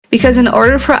Because in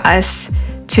order for us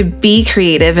to be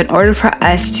creative, in order for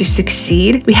us to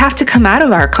succeed, we have to come out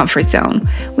of our comfort zone.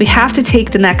 We have to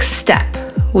take the next step.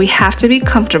 We have to be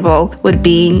comfortable with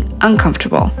being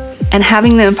uncomfortable. And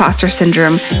having the imposter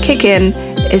syndrome kick in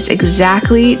is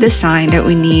exactly the sign that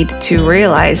we need to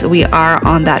realize we are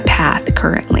on that path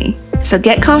currently. So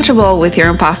get comfortable with your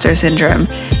imposter syndrome.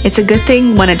 It's a good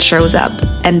thing when it shows up,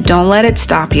 and don't let it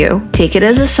stop you. Take it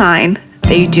as a sign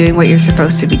that you're doing what you're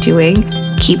supposed to be doing.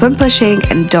 Keep on pushing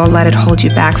and don't let it hold you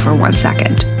back for 1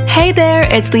 second. Hey there,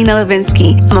 it's Lena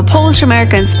Lewinsky. I'm a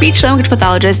Polish-American speech-language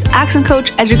pathologist, accent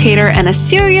coach, educator, and a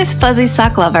serious fuzzy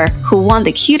sock lover who won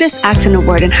the cutest accent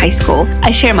award in high school.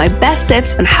 I share my best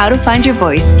tips on how to find your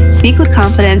voice, speak with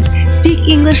confidence, speak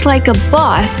English like a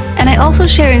boss, and I also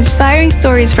share inspiring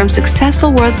stories from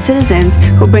successful world citizens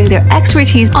who bring their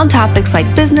expertise on topics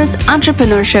like business,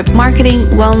 entrepreneurship, marketing,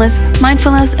 wellness,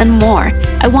 mindfulness, and more.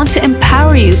 I want to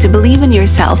empower you to believe in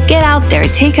yourself, get out there,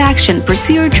 take action,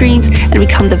 pursue your dreams, and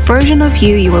become the version of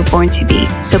you were born to be.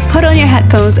 So put on your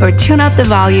headphones or tune up the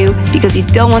volume because you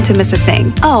don't want to miss a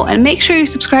thing. Oh, and make sure you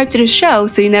subscribe to the show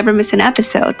so you never miss an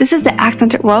episode. This is the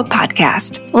Accented World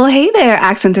podcast. Well, hey there,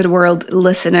 Accented World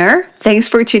listener. Thanks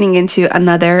for tuning into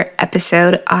another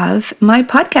episode of my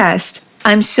podcast.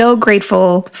 I'm so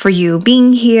grateful for you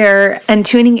being here and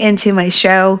tuning into my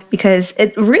show because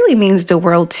it really means the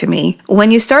world to me.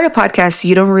 When you start a podcast,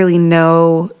 you don't really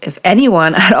know if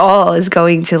anyone at all is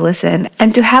going to listen.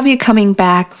 And to have you coming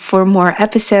back for more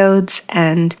episodes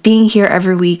and being here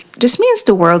every week just means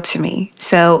the world to me.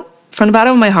 So from the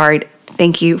bottom of my heart,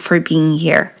 thank you for being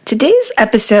here. Today's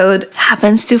episode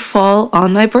happens to fall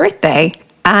on my birthday.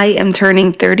 I am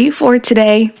turning 34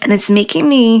 today, and it's making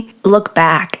me look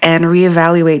back and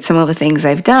reevaluate some of the things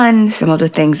I've done, some of the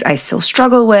things I still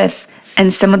struggle with,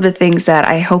 and some of the things that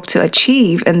I hope to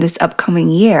achieve in this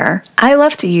upcoming year. I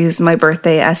love to use my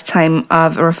birthday as time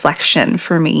of reflection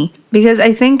for me because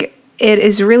I think it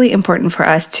is really important for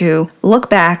us to look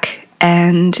back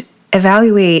and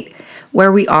evaluate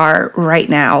where we are right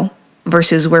now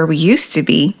versus where we used to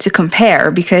be to compare,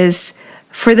 because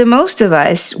for the most of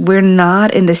us, we're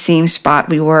not in the same spot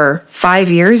we were 5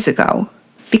 years ago.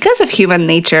 Because of human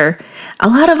nature, a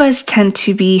lot of us tend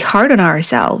to be hard on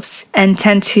ourselves and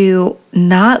tend to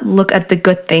not look at the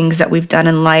good things that we've done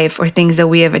in life or things that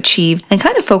we have achieved and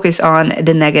kind of focus on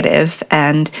the negative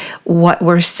and what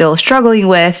we're still struggling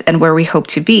with and where we hope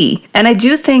to be. And I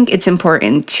do think it's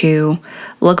important to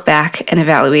look back and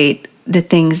evaluate the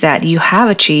things that you have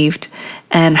achieved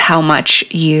and how much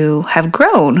you have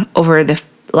grown over the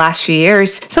last few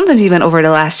years, sometimes even over the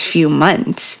last few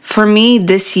months. For me,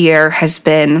 this year has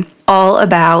been all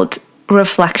about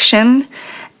reflection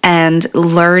and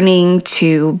learning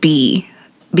to be,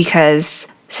 because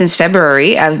since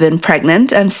February, I've been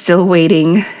pregnant. I'm still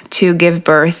waiting to give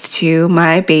birth to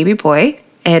my baby boy.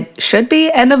 It should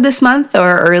be end of this month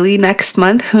or early next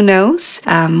month, who knows,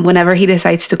 whenever he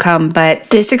decides to come.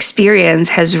 But this experience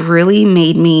has really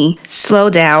made me slow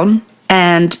down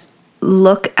and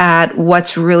look at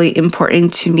what's really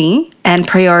important to me and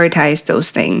prioritize those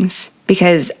things.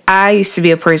 Because I used to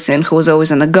be a person who was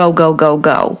always on the go,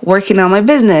 working on my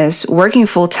business, working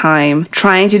full time,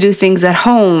 trying to do things at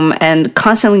home, and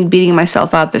constantly beating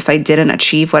myself up if I didn't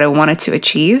achieve what I wanted to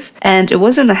achieve. And it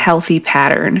wasn't a healthy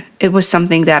pattern. It was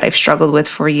something that I've struggled with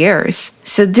for years.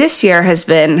 So this year has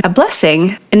been a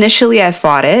blessing. Initially, I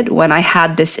fought it when I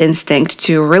had this instinct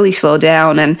to really slow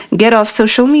down and get off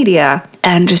social media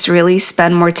and just really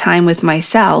spend more time with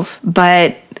myself.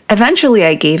 But eventually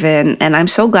I gave in, and I'm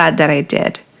so glad that I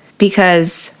did,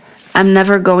 because I'm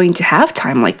never going to have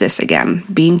time like this again.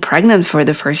 Being pregnant for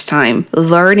the first time,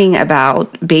 learning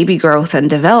about baby growth and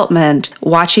development,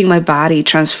 watching my body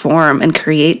transform and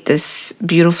create this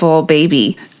beautiful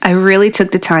baby. I really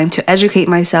took the time to educate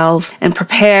myself and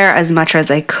prepare as much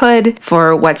as I could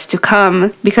for what's to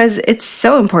come, because it's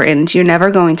so important. You're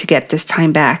never going to get this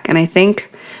time back. And I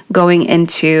think going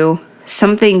into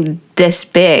something this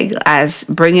big as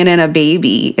bringing in a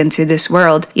baby into this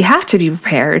world, you have to be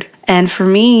prepared. And for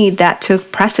me, that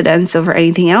took precedence over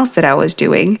anything else that I was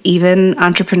doing, even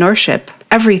entrepreneurship,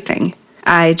 everything.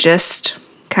 I just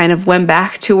kind of went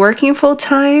back to working full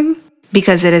time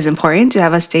because it is important to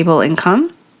have a stable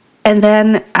income. And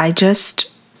then I just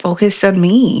focused on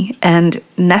me and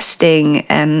nesting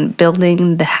and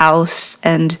building the house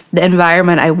and the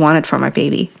environment I wanted for my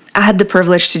baby. I had the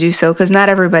privilege to do so because not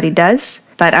everybody does,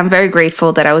 but I'm very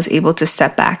grateful that I was able to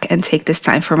step back and take this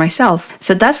time for myself.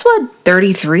 So that's what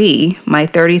 33, my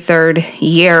 33rd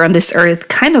year on this earth,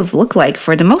 kind of looked like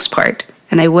for the most part.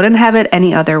 And I wouldn't have it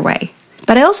any other way.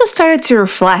 But I also started to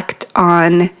reflect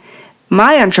on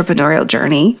my entrepreneurial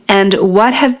journey and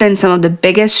what have been some of the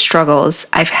biggest struggles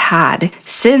I've had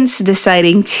since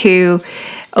deciding to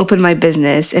open my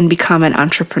business and become an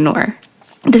entrepreneur.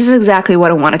 This is exactly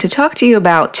what I wanted to talk to you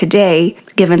about today,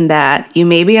 given that you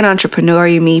may be an entrepreneur,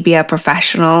 you may be a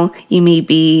professional, you may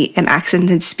be an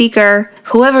accented speaker.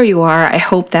 Whoever you are, I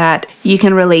hope that you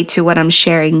can relate to what I'm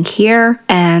sharing here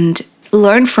and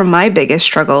learn from my biggest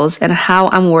struggles and how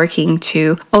I'm working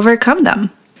to overcome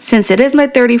them. Since it is my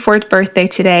 34th birthday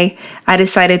today, I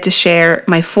decided to share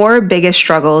my 4 biggest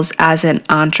struggles as an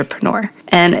entrepreneur.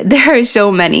 And there are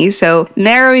so many, so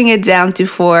narrowing it down to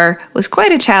 4 was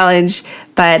quite a challenge,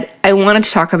 but I wanted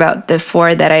to talk about the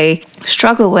 4 that I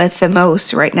struggle with the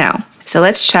most right now. So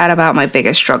let's chat about my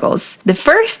biggest struggles. The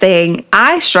first thing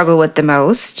I struggle with the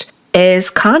most is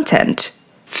content.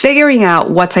 Figuring out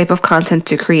what type of content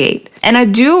to create. And I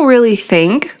do really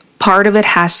think part of it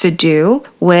has to do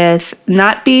with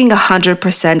not being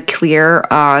 100% clear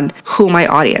on who my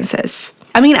audience is.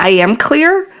 I mean, I am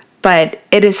clear, but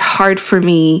it is hard for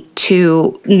me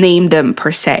to name them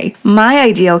per se. My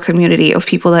ideal community of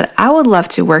people that I would love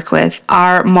to work with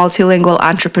are multilingual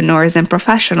entrepreneurs and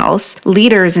professionals,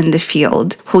 leaders in the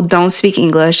field who don't speak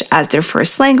English as their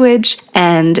first language,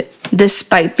 and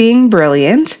despite being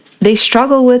brilliant, they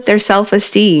struggle with their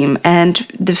self-esteem and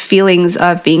the feelings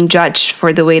of being judged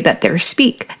for the way that they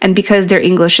speak. And because their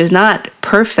English is not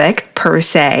perfect per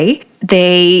se,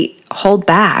 they hold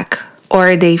back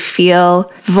or they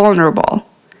feel vulnerable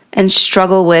and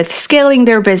struggle with scaling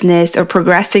their business or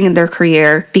progressing in their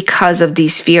career because of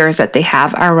these fears that they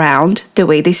have around the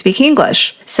way they speak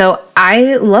English. So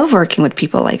I love working with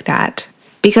people like that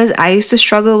because I used to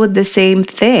struggle with the same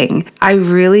thing. I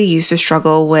really used to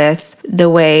struggle with the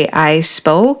way I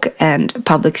spoke and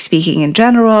public speaking in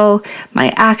general,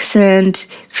 my accent,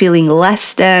 feeling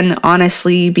less than,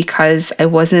 honestly, because I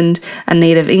wasn't a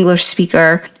native English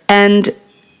speaker. And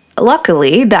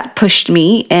luckily, that pushed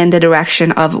me in the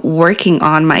direction of working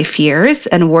on my fears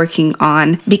and working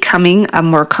on becoming a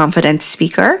more confident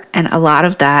speaker. And a lot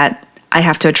of that I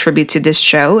have to attribute to this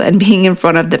show and being in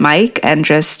front of the mic and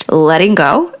just letting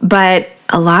go. But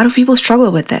a lot of people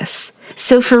struggle with this.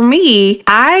 So for me,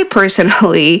 I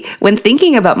personally, when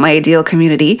thinking about my ideal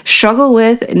community, struggle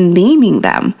with naming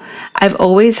them. I've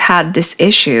always had this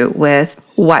issue with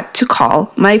what to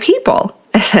call my people,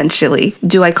 essentially.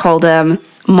 Do I call them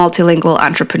multilingual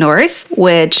entrepreneurs,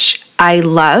 which I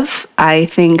love. I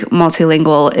think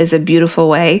multilingual is a beautiful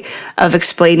way of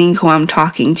explaining who I'm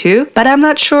talking to, but I'm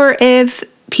not sure if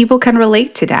people can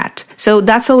relate to that. So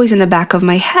that's always in the back of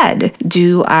my head.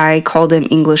 Do I call them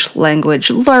English language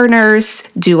learners?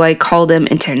 Do I call them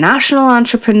international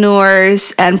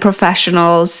entrepreneurs and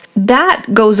professionals? That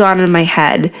goes on in my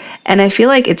head, and I feel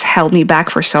like it's held me back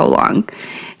for so long.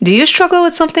 Do you struggle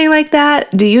with something like that?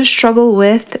 Do you struggle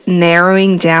with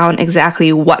narrowing down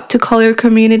exactly what to call your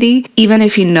community, even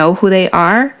if you know who they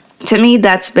are? To me,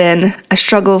 that's been a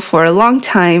struggle for a long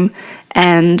time,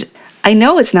 and I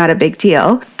know it's not a big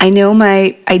deal. I know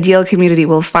my ideal community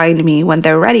will find me when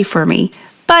they're ready for me.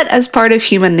 But as part of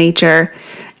human nature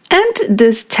and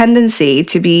this tendency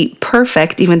to be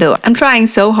perfect, even though I'm trying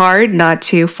so hard not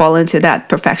to fall into that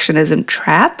perfectionism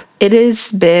trap, it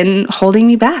has been holding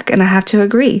me back, and I have to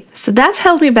agree. So that's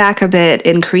held me back a bit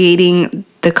in creating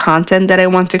the content that I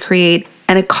want to create,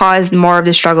 and it caused more of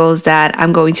the struggles that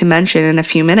I'm going to mention in a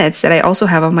few minutes that I also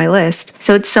have on my list.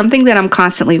 So it's something that I'm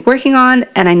constantly working on,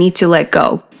 and I need to let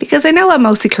go because I know I'm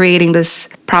mostly creating this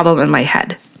problem in my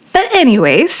head. But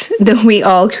anyways, don't we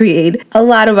all create a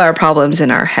lot of our problems in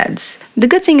our heads? The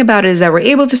good thing about it is that we're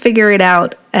able to figure it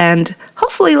out and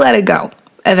hopefully let it go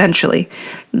eventually.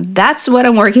 That's what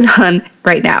I'm working on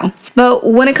right now. But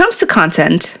when it comes to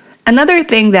content, another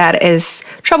thing that is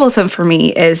troublesome for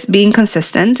me is being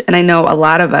consistent, and I know a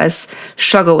lot of us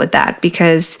struggle with that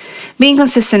because being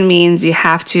consistent means you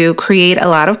have to create a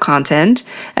lot of content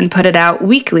and put it out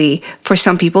weekly, for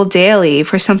some people daily,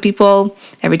 for some people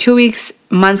every 2 weeks,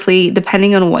 monthly,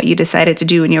 depending on what you decided to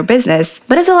do in your business.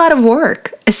 But it's a lot of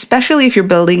work, especially if you're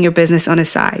building your business on the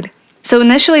side. So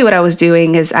initially what I was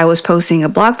doing is I was posting a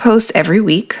blog post every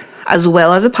week, as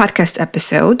well as a podcast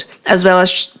episode, as well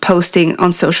as posting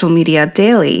on social media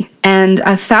daily. And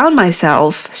I found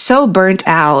myself so burnt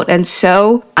out and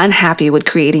so unhappy with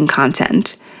creating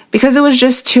content because it was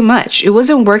just too much. It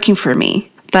wasn't working for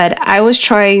me. But I was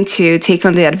trying to take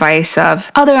on the advice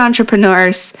of other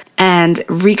entrepreneurs and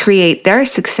recreate their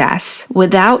success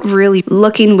without really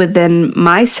looking within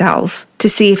myself to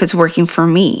see if it's working for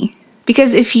me.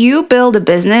 Because if you build a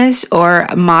business or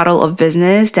a model of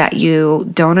business that you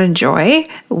don't enjoy,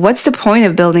 what's the point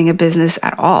of building a business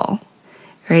at all?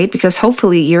 right? Because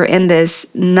hopefully you're in this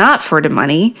not for the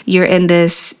money. You're in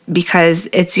this because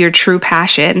it's your true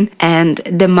passion, and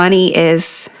the money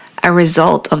is a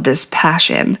result of this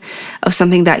passion, of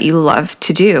something that you love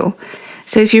to do.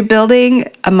 So if you're building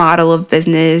a model of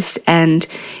business and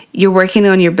you're working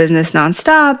on your business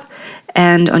nonstop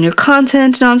and on your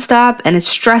content nonstop and it's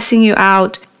stressing you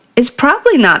out, it's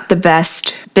probably not the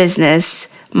best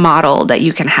business model that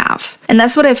you can have. And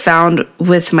that's what I found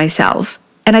with myself.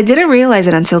 And I didn't realize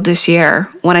it until this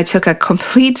year when I took a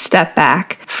complete step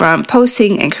back from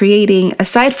posting and creating,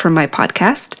 aside from my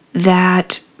podcast,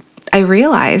 that I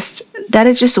realized that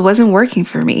it just wasn't working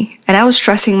for me. And I was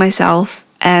stressing myself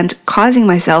and causing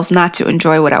myself not to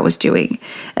enjoy what I was doing.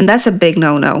 And that's a big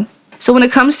no-no. So when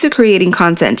it comes to creating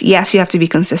content, yes, you have to be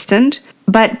consistent,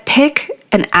 but pick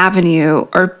an avenue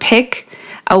or pick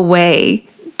a way,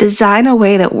 design a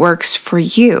way that works for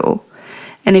you.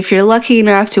 And if you're lucky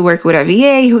enough to work with a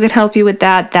VA who can help you with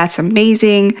that, that's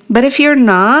amazing. But if you're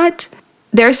not,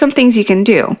 there are some things you can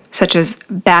do, such as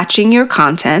batching your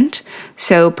content.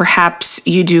 So perhaps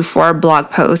you do 4 blog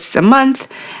posts a month.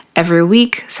 Every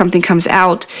week, something comes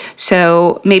out.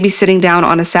 So maybe sitting down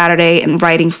on a Saturday and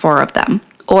writing 4 of them.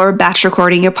 Or batch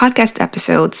recording your podcast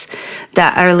episodes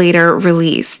that are later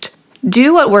released.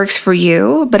 Do what works for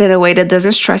you, but in a way that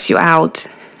doesn't stress you out.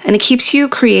 And it keeps you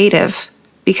creative.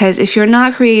 Because if you're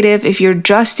not creative, if you're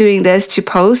just doing this to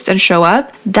post and show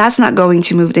up, that's not going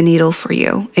to move the needle for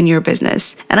you in your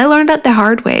business. And I learned that the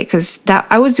hard way because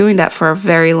I was doing that for a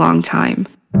very long time.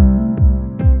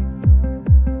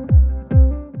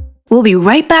 We'll be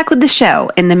right back with the show.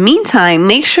 In the meantime,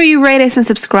 make sure you rate us and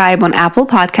subscribe on Apple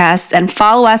Podcasts and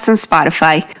follow us on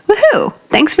Spotify. Woohoo!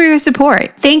 Thanks for your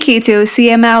support. Thank you to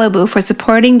Osea Malibu for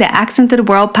supporting the Accented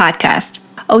World podcast.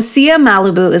 Osea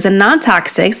Malibu is a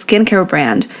non-toxic skincare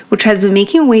brand which has been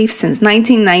making waves since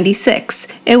 1996.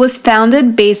 It was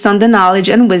founded based on the knowledge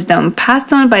and wisdom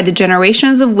passed on by the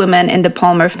generations of women in the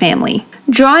Palmer family.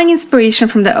 Drawing inspiration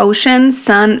from the ocean,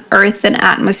 sun, earth, and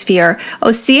atmosphere,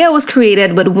 Osea was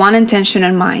created with one intention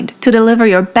in mind: to deliver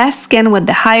your best skin with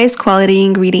the highest quality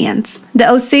ingredients. The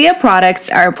Osea products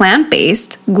are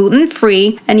plant-based,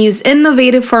 gluten-free, and use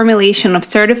innovative formulation of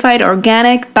certified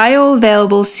organic,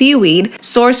 bioavailable seaweed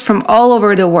sourced from all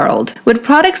over the world. With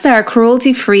products that are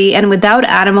cruelty-free and without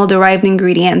animal-derived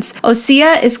ingredients,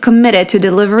 Osea is committed to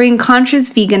delivering conscious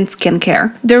vegan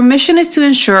skincare. Their mission is to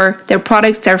ensure their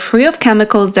products are free of chemicals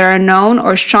that are known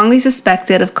or strongly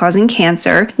suspected of causing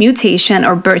cancer, mutation,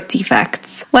 or birth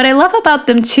defects. What I love about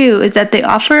them too is that they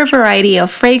offer a variety of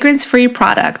fragrance-free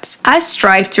products. I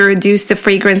strive to reduce the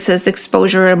fragrances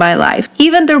exposure in my life.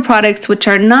 Even their products, which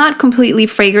are not completely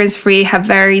fragrance-free, have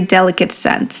very delicate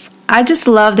scents. I just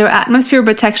love their atmosphere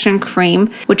protection cream,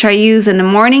 which I use in the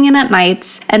morning and at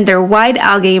nights, and their white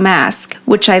algae mask,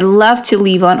 which I love to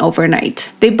leave on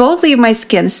overnight. They both leave my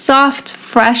skin soft,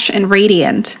 fresh, and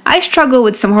radiant. I struggle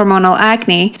with some hormonal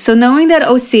acne, so knowing that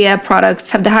Osea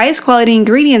products have the highest quality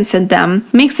ingredients in them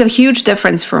makes a huge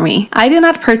difference for me. I do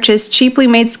not purchase cheaply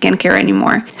made skincare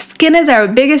anymore. Skin is our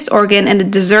biggest organ and it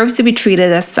deserves to be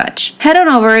treated as such. Head on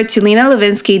over to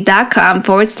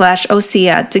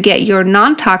lenalevinsky.com/Osea to get your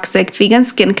non-toxic vegan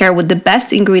skincare with the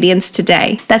best ingredients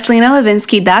today. That's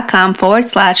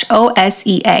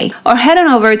lenalevinsky.com/OSEA. Or head on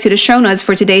over to the show notes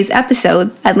for today's episode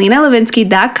at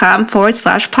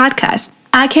lenalevinsky.com/podcast.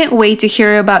 I can't wait to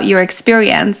hear about your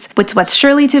experience with what's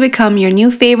surely to become your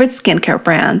new favorite skincare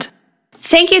brand.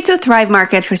 Thank you to Thrive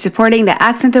Market for supporting the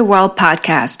Accented World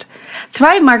podcast.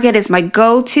 Thrive Market is my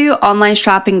go-to online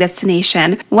shopping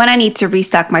destination when I need to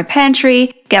restock my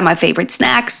pantry, get my favorite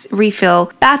snacks,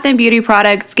 refill bath and beauty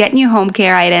products, get new home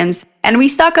care items, and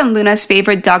restock on Luna's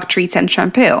favorite dog treats and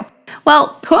shampoo.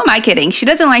 Well, who am I kidding? She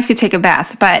doesn't like to take a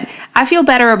bath, but I feel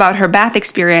better about her bath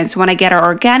experience when I get her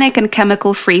organic and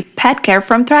chemical-free pet care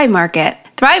from Thrive Market.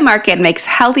 Thrive Market makes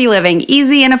healthy living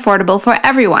easy and affordable for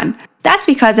everyone. That's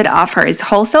because it offers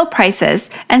wholesale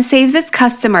prices and saves its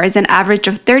customers an average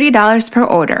of $30 per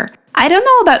order. I don't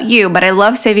know about you, but I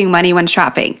love saving money when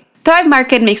shopping. Thrive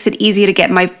Market makes it easy to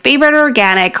get my favorite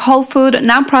organic, whole food,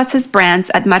 non-processed brands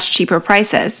at much cheaper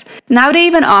prices. Now they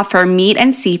even offer meat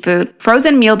and seafood,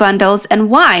 frozen meal bundles,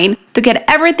 and wine to get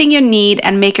everything you need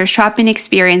and make your shopping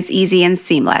experience easy and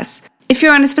seamless. If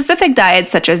you're on a specific diet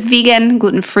such as vegan,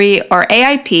 gluten-free, or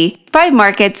AIP, Thrive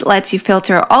Market lets you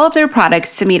filter all of their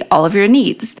products to meet all of your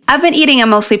needs. I've been eating a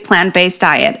mostly plant-based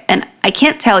diet, and I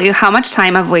can't tell you how much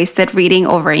time I've wasted reading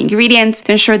over ingredients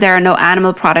to ensure there are no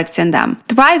animal products in them.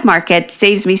 Thrive Market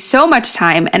saves me so much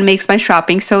time and makes my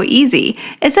shopping so easy.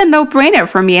 It's a no-brainer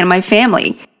for me and my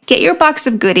family. Get your box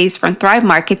of goodies from Thrive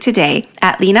Market today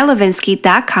at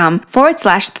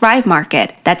linalevinsky.com/Thrive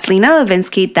Market. That's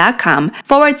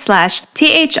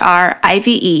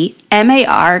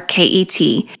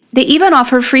linalevinsky.com/THRIVEMARKET. They even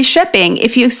offer free shipping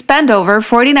if you spend over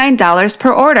 $49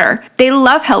 per order. They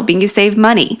love helping you save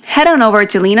money. Head on over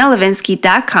to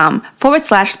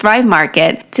linalevinsky.com/Thrive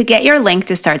Market to get your link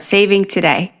to start saving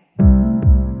today.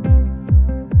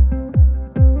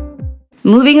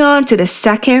 Moving on to the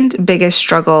second biggest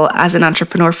struggle as an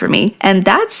entrepreneur for me, and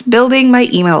that's building my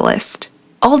email list.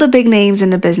 All the big names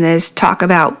in the business talk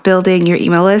about building your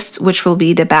email list, which will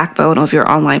be the backbone of your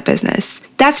online business.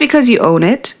 That's because you own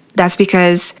it. That's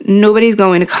because nobody's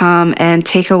going to come and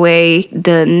take away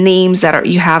the names that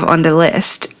you have on the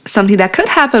list, something that could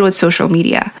happen with social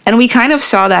media. And we kind of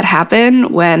saw that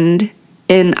happen when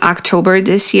in October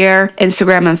this year,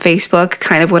 Instagram and Facebook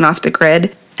kind of went off the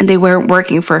grid and they weren't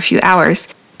working for a few hours.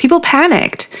 People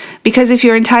panicked because if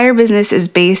your entire business is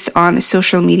based on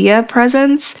social media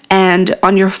presence and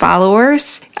on your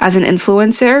followers as an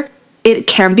influencer, it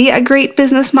can be a great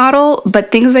business model,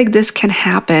 but things like this can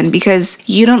happen because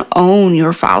you don't own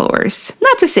your followers.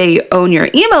 Not to say you own your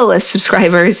email list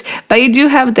subscribers, but you do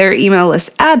have their email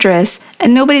list address,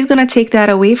 and nobody's going to take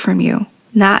that away from you.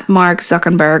 Not Mark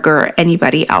Zuckerberg or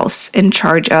anybody else in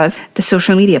charge of the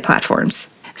social media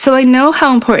platforms. So I know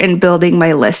how important building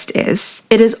my list is.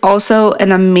 It is also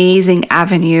an amazing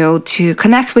avenue to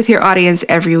connect with your audience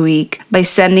every week by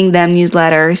sending them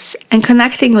newsletters and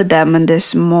connecting with them in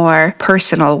this more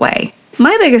personal way.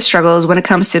 My biggest struggles when it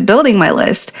comes to building my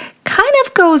list kind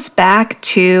of goes back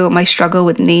to my struggle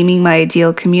with naming my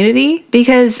ideal community,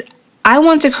 because I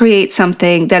want to create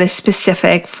something that is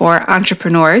specific for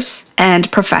entrepreneurs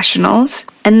and professionals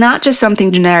and not just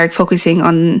something generic focusing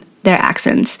on their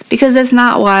accents, because that's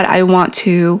not what I want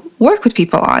to work with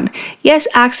people on. Yes,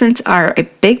 accents are a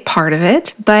big part of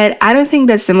it, but I don't think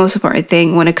that's the most important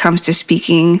thing when it comes to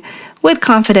speaking with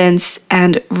confidence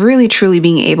and really truly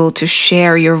being able to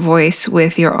share your voice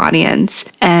with your audience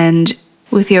and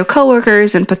with your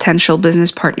coworkers and potential business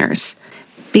partners.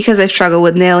 Because I've struggled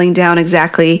with nailing down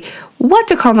exactly what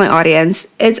to call my audience,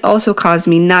 it's also caused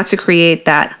me not to create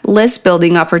that list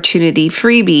building opportunity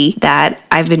freebie that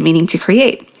I've been meaning to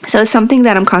create. So it's something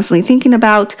that I'm constantly thinking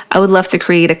about. I would love to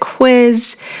create a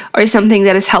quiz or something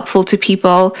that is helpful to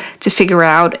people to figure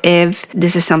out if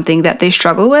this is something that they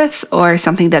struggle with or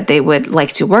something that they would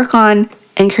like to work on,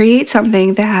 and create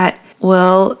something that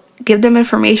will give them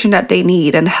information that they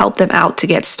need and help them out to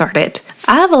get started.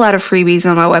 I have a lot of freebies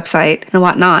on my website and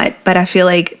whatnot, but I feel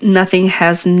like nothing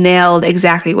has nailed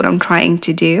exactly what I'm trying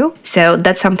to do. So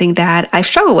that's something that I've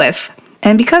struggled with.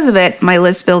 And because of it, my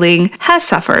list building has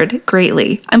suffered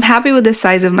greatly. I'm happy with the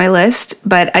size of my list,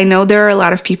 but I know there are a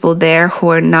lot of people there who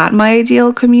are not my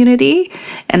ideal community.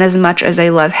 And as much as I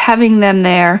love having them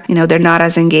there, they're not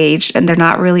as engaged and they're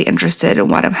not really interested in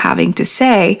what I'm having to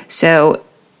say. So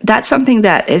that's something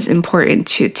that is important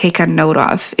to take a note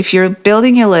of. If you're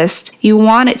building your list, you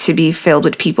want it to be filled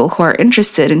with people who are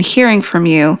interested in hearing from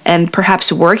you and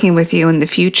perhaps working with you in the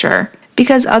future.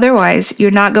 Because otherwise, you're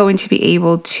not going to be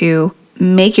able to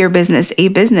make your business a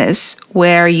business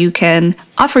where you can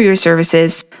offer your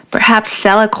services, perhaps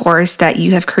sell a course that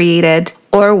you have created,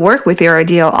 or work with your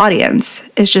ideal audience.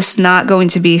 It's just not going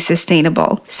to be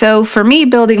sustainable. So for me,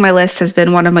 building my list has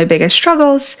been one of my biggest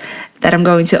struggles that I'm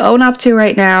going to own up to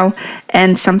right now,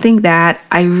 and something that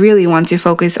I really want to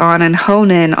focus on and hone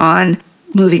in on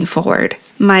moving forward.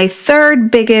 My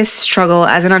third biggest struggle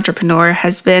as an entrepreneur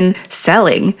has been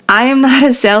selling. I am not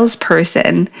a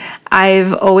salesperson.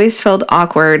 I've always felt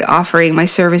awkward offering my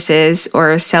services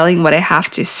or selling what I have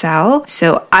to sell.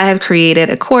 So I have created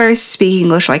a course, Speak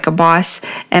English Like a Boss,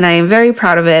 and I am very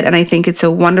proud of it, and I think it's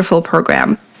a wonderful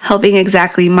program, helping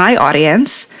exactly my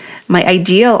audience, my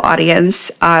ideal audience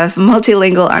of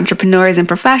multilingual entrepreneurs and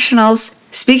professionals,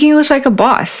 speak English like a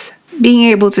boss. Being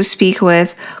able to speak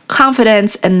with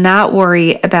confidence and not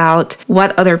worry about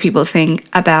what other people think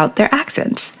about their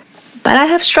accents. But I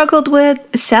have struggled with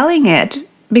selling it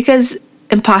because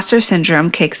imposter syndrome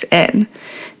kicks in.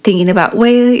 Thinking about,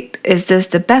 wait, is this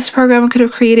the best program I could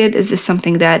have created? Is this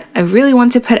something that I really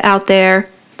want to put out there?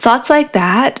 Thoughts like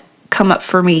that come up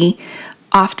for me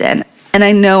often. And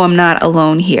I know I'm not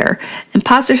alone here.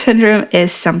 Imposter syndrome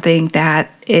is something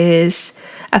that is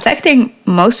affecting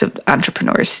most of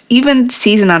entrepreneurs, even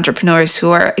seasoned entrepreneurs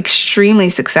who are extremely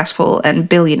successful and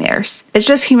billionaires. It's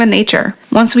just human nature.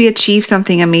 Once we achieve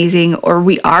something amazing or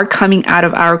we are coming out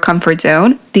of our comfort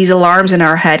zone, these alarms in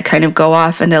our head kind of go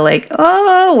off and they're like,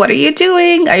 oh, what are you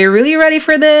doing? Are you really ready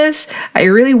for this? Are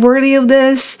you really worthy of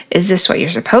this? Is this what you're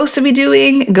supposed to be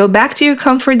doing? Go back to your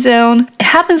comfort zone. It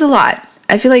happens a lot.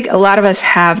 I feel like a lot of us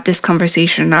have this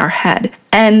conversation in our head.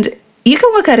 And you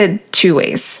can look at it two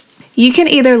ways. You can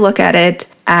either look at it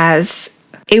as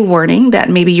a warning that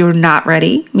maybe you're not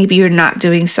ready, maybe you're not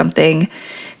doing something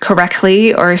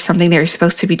correctly or something that you're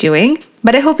supposed to be doing.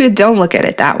 But I hope you don't look at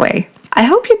it that way. I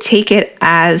hope you take it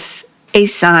as a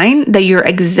sign that you're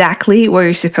exactly where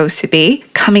you're supposed to be,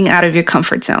 coming out of your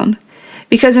comfort zone.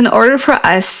 Because in order for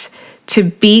us to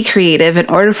be creative, in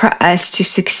order for us to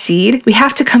succeed, we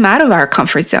have to come out of our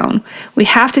comfort zone. We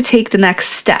have to take the next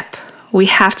step. We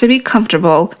have to be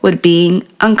comfortable with being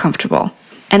uncomfortable.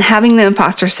 And having the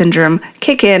imposter syndrome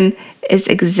kick in is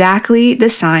exactly the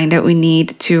sign that we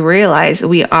need to realize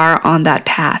we are on that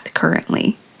path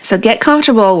currently. So get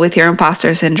comfortable with your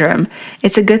imposter syndrome.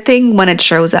 It's a good thing when it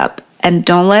shows up, and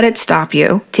don't let it stop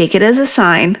you. Take it as a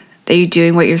sign that you're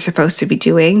doing what you're supposed to be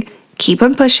doing. Keep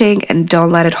on pushing and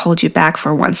don't let it hold you back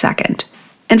for 1 second.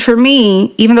 And for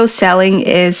me, even though selling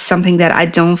is something that I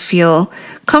don't feel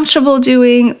comfortable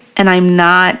doing and I'm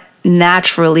not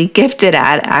naturally gifted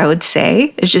at, I would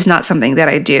say, it's just not something that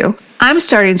I do. I'm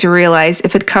starting to realize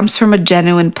if it comes from a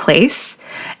genuine place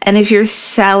and if you're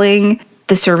selling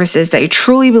the services that you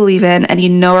truly believe in and you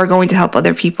know are going to help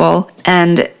other people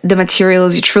and the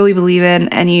materials you truly believe in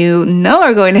and you know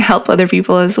are going to help other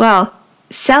people as well,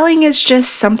 selling is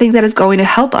just something that is going to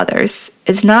help others.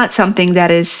 It's not something that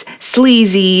is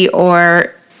sleazy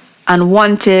or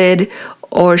unwanted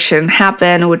or shouldn't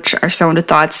happen, which are some of the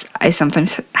thoughts I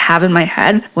sometimes have in my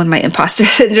head when my imposter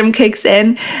syndrome kicks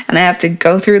in and I have to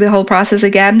go through the whole process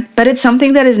again. But it's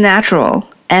something that is natural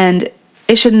and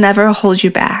it should never hold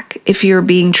you back if you're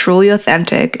being truly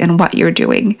authentic in what you're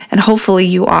doing. And hopefully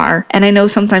you are. And I know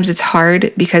sometimes it's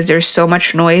hard because there's so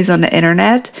much noise on the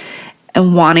internet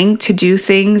and wanting to do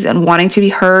things and wanting to be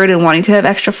heard and wanting to have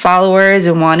extra followers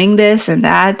and wanting this and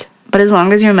that. But as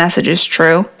long as your message is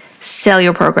true, sell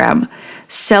your program.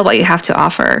 Sell what you have to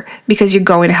offer because you're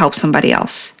going to help somebody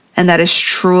else. And that is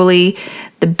truly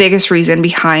the biggest reason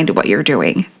behind what you're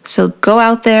doing. So go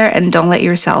out there and don't let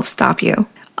yourself stop you.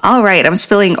 All right, I'm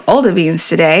spilling all the beans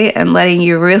today and letting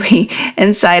you really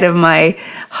inside of my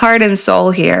heart and soul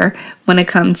here when it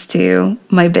comes to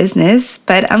my business.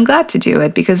 But I'm glad to do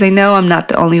it because I know I'm not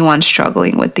the only one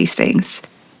struggling with these things.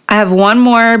 I have one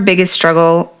more biggest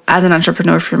struggle as an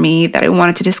entrepreneur for me that I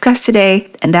wanted to discuss today,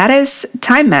 and that is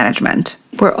time management.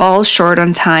 We're all short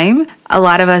on time. A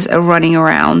lot of us are running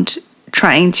around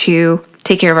trying to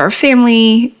take care of our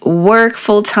family, work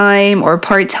full-time or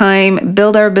part-time,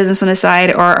 build our business on the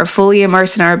side, or are fully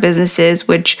immersed in our businesses,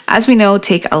 which, as we know,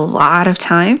 take a lot of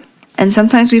time. And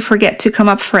sometimes we forget to come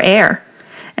up for air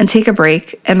and take a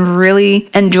break and really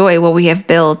enjoy what we have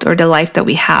built or the life that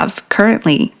we have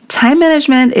currently. Time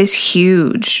management is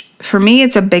huge. For me,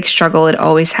 it's a big struggle. It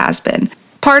always has been.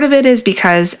 Part of it is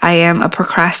because I am a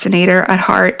procrastinator at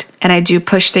heart and I do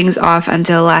push things off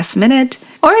until last minute,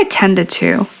 or I tended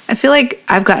to. I feel like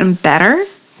I've gotten better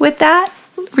with that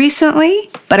recently,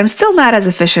 but I'm still not as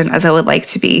efficient as I would like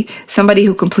to be. Somebody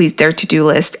who completes their to-do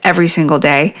list every single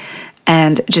day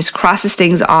and just crosses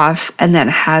things off and then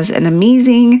has an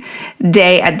amazing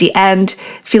day at the end,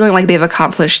 feeling like they've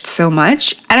accomplished so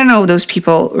much. I don't know if those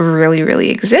people really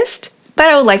exist, but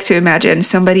I would like to imagine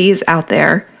somebody is out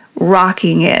there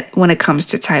rocking it when it comes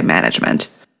to time management.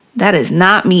 That is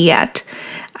not me yet.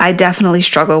 I definitely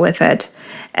struggle with it.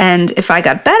 And if I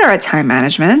got better at time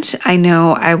management, I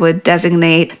know I would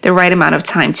designate the right amount of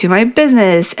time to my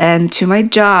business and to my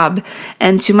job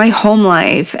and to my home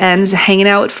life and hanging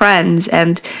out with friends.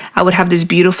 And I would have this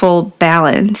beautiful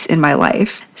balance in my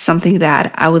life, something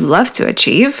that I would love to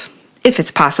achieve if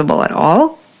it's possible at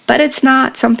all. But it's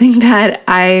not something that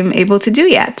I'm able to do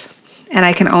yet. And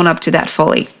I can own up to that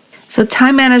fully. So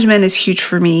time management is huge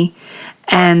for me.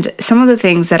 And some of the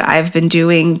things that I've been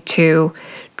doing to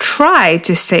try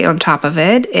to stay on top of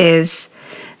it is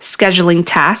scheduling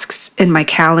tasks in my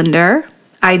calendar.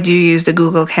 I do use the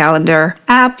Google Calendar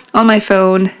app on my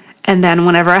phone. And then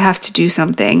whenever I have to do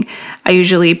something, I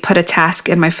usually put a task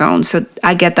in my phone so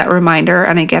I get that reminder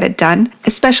and I get it done,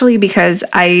 especially because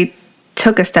I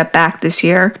took a step back this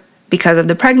year. Because of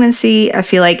the pregnancy, I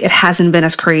feel like it hasn't been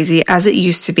as crazy as it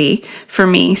used to be for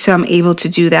me. So I'm able to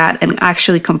do that and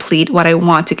actually complete what I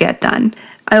want to get done.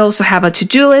 I also have a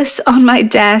to-do list on my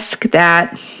desk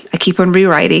that I keep on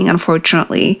rewriting,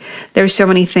 unfortunately. There's so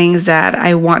many things that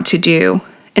I want to do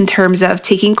in terms of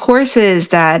taking courses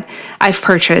that I've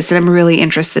purchased and I'm really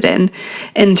interested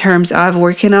in terms of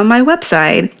working on my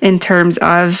website, in terms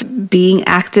of being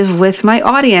active with my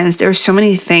audience. There's so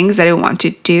many things that I want to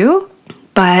do.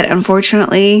 But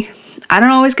unfortunately, I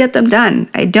don't always get them done.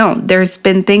 I don't. There's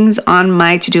been things on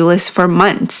my to-do list for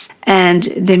months and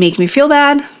they make me feel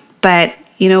bad, but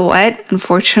you know what?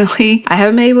 Unfortunately, I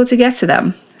haven't been able to get to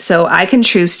them. So I can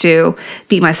choose to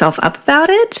beat myself up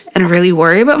about it and really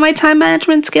worry about my time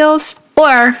management skills,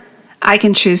 or I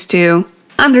can choose to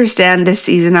understand this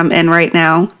season I'm in right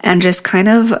now and just kind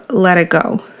of let it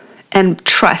go and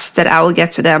trust that I will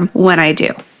get to them when I do.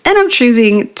 And I'm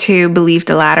choosing to believe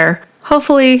the latter.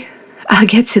 Hopefully, I'll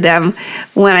get to them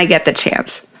when I get the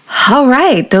chance. All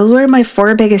right, those were my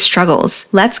 4 biggest struggles.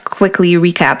 Let's quickly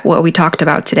recap what we talked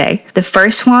about today. The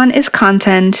first one is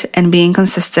content and being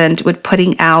consistent with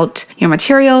putting out your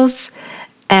materials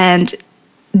and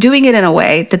doing it in a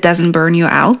way that doesn't burn you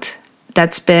out.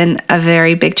 That's been a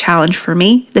very big challenge for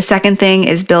me. The second thing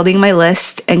is building my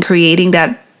list and creating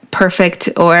that perfect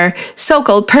or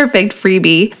so-called perfect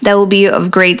freebie that will be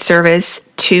of great service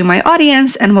to my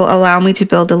audience and will allow me to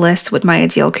build a list with my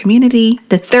ideal community.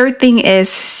 The third thing is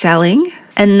selling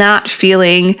and not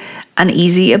feeling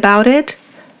uneasy about it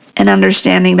and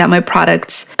understanding that my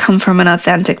products come from an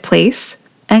authentic place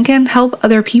and can help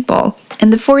other people.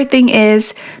 And the fourth thing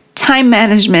is time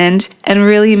management and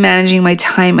really managing my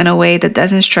time in a way that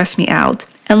doesn't stress me out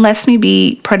and lets me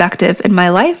be productive in my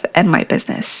life and my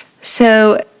business.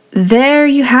 So there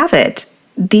you have it.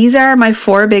 These are my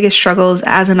 4 biggest struggles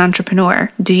as an entrepreneur.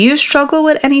 Do you struggle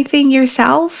with anything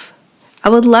yourself? I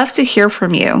would love to hear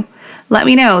from you. Let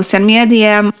me know. Send me a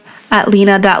DM at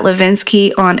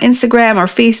lena.levinsky on Instagram or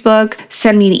Facebook.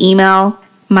 Send me an email.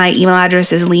 My email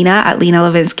address is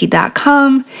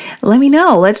lena@lenalevinsky.com. Let me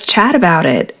know. Let's chat about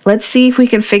it. Let's see if we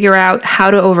can figure out how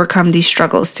to overcome these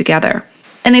struggles together.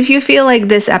 And if you feel like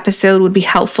this episode would be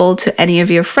helpful to any of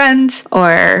your friends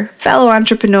or fellow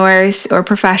entrepreneurs or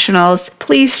professionals,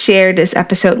 please share this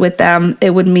episode with them.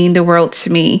 It would mean the world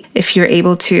to me if you're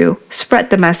able to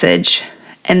spread the message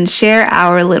and share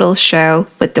our little show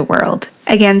with the world.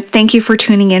 Again, thank you for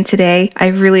tuning in today. I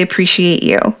really appreciate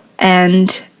you.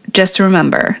 And just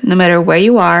remember, no matter where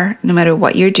you are, no matter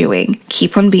what you're doing,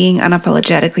 keep on being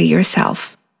unapologetically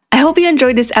yourself. I hope you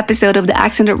enjoyed this episode of the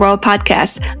Accented World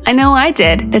podcast. I know I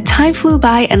did. The time flew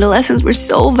by and the lessons were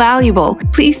so valuable.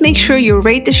 Please make sure you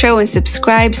rate the show and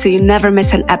subscribe so you never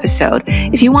miss an episode.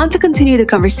 If you want to continue the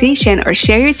conversation or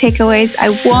share your takeaways, I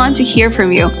want to hear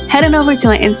from you. Head on over to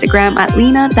my Instagram at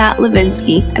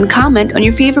lena.levinsky and comment on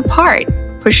your favorite part.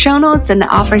 For show notes and the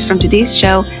offers from today's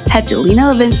show, head to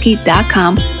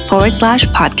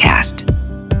lenalevinsky.com/podcast.